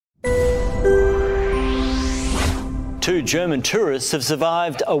Two German tourists have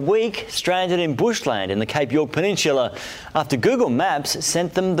survived a week stranded in bushland in the Cape York Peninsula after Google Maps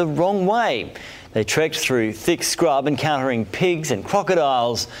sent them the wrong way. They trekked through thick scrub encountering pigs and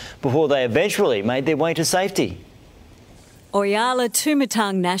crocodiles before they eventually made their way to safety. Oyala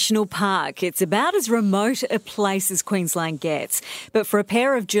Tumatang National Park. It's about as remote a place as Queensland gets. But for a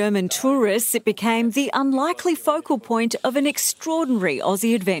pair of German tourists, it became the unlikely focal point of an extraordinary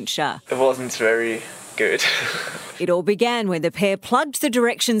Aussie adventure. It wasn't very good. It all began when the pair plugged the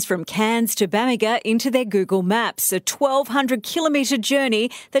directions from Cairns to Bamaga into their Google Maps, a 1,200-kilometre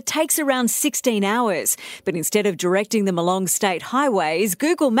journey that takes around 16 hours. But instead of directing them along state highways,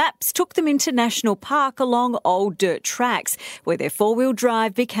 Google Maps took them into National Park along old dirt tracks, where their four-wheel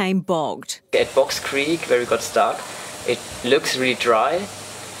drive became bogged. At Box Creek, where we got stuck, it looks really dry,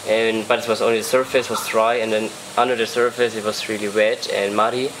 but it was only the surface was dry, and then under the surface it was really wet and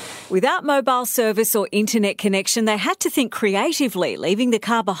muddy. Without mobile service or internet connection, they had to think creatively, leaving the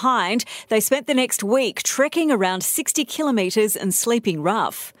car behind. They spent the next week trekking around 60 kilometres and sleeping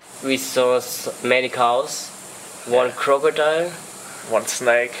rough. We saw many cows, one crocodile, One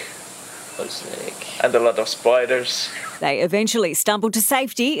snake, and a lot of spiders. They eventually stumbled to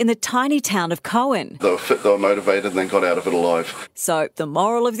safety in the tiny town of Cohen. They were fit, they were motivated, and then got out of it alive. So the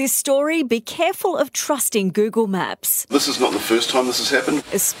moral of this story, be careful of trusting Google Maps. This is not the first time this has happened.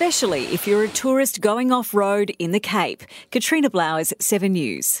 Especially if you're a tourist going off-road in the Cape. Katrina Blowers, 7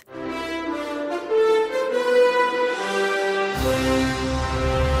 News.